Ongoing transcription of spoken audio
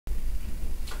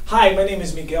Hi, my name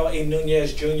is Miguel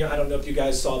Nunez Jr. I don't know if you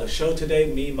guys saw the show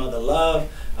today, me, Mother Love,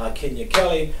 Kenya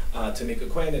Kelly, Tamika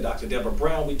Quinn, and Dr. Deborah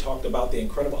Brown. We talked about the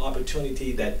incredible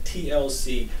opportunity that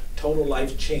TLC, Total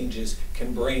Life Changes,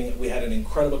 can bring. We had an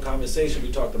incredible conversation.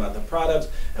 We talked about the products,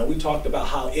 and we talked about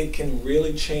how it can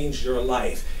really change your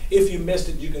life. If you missed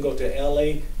it, you can go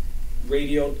to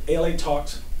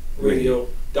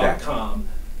LATalksRadio.com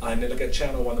and then look at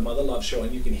channel 1, the Mother Love Show,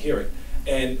 and you can hear it.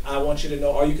 And I want you to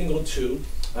know, or you can go to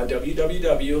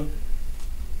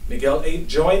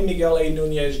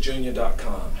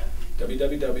www.joinmiguelanunezjr.com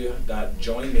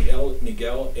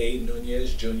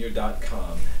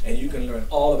www.joinmiguelanunezjr.com, and you can learn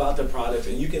all about the product,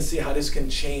 and you can see how this can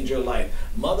change your life.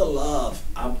 Mother Love,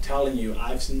 I'm telling you,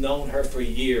 I've known her for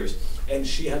years, and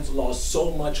she has lost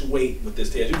so much weight with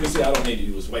this tea. As you can see, I don't need to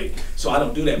use weight, so I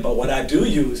don't do that. But what I do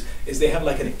use is they have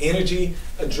like an energy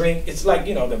drink. It's like,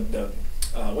 you know, the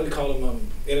what do you call them,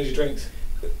 energy drinks?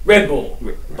 Red Bull,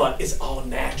 but it's all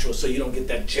natural, so you don't get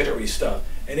that jittery stuff,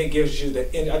 and it gives you the.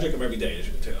 I drink them every day, as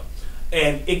you can tell,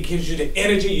 and it gives you the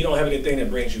energy. You don't have anything that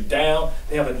brings you down.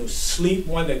 They have a new sleep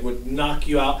one that would knock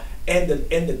you out, and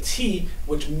the tea,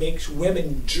 which makes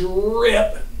women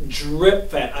drip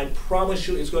fat. I promise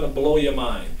you, it's going to blow your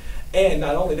mind. And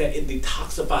not only that, it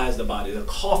detoxifies the body. The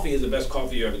coffee is the best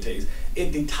coffee you ever taste.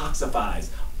 It detoxifies.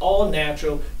 All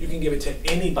natural. You can give it to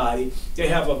anybody. They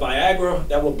have a Viagra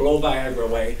that will blow Viagra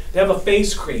away. They have a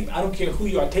face cream. I don't care who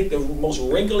you are. Take the most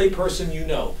wrinkly person you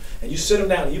know, and you sit them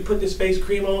down and you put this face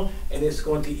cream on, and it's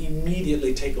going to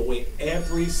immediately take away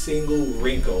every single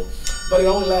wrinkle. But it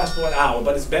only lasts for an hour,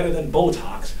 but it's better than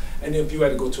Botox. And if you had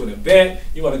to go to an event,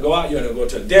 you want to go out, you want to go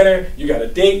to a dinner, you got a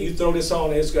date, you throw this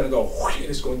on, and it's going to go whoosh, and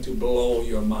it's going to blow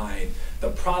your mind. The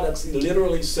products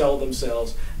literally sell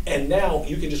themselves, and now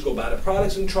you can just go buy the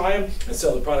products and try them and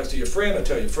sell the products to your friend or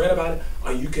tell your friend about it,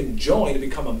 or you can join and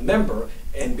become a member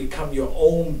and become your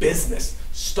own business.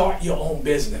 Start your own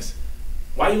business.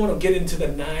 Why you want to get into the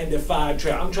 9-to-5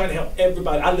 trap? I'm trying to help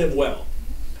everybody. I live well,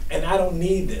 and I don't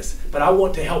need this, but I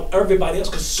want to help everybody else,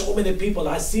 because so many people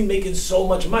I see making so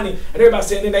much money, and everybody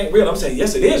saying it ain't real. I'm saying,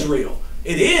 yes, it is real.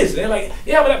 It is. They're like,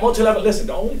 yeah, but that multi-level. Listen,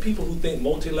 the only people who think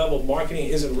multi-level marketing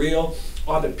isn't real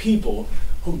are the people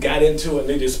who got into it and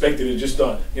they just expected to just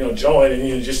start, join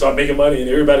and just start making money and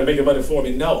everybody making money for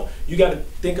me. No, you got to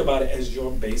think about it as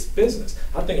your base business.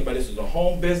 I think about this as a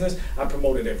home business. I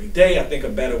promote it every day. I think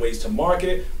of better ways to market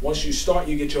it. Once you start,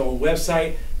 you get your own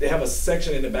website. They have a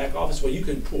section in the back office where you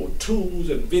can pull tools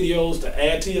and videos to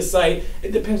add to your site.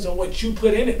 It depends on what you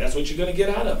put in it. That's what you're going to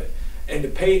get out of it. And the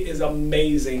pay is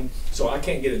amazing. So I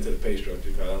can't get into the pay structure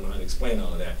because I don't know how to explain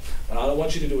all of that. But all I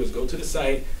want you to do is go to the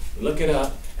site, look it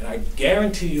up, and I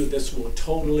guarantee you this will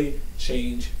totally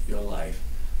change your life.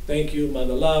 Thank you,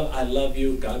 Mother Love. I love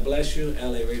you. God bless you.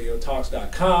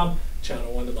 LARadiotalks.com,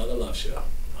 channel 1, the Mother Love Show.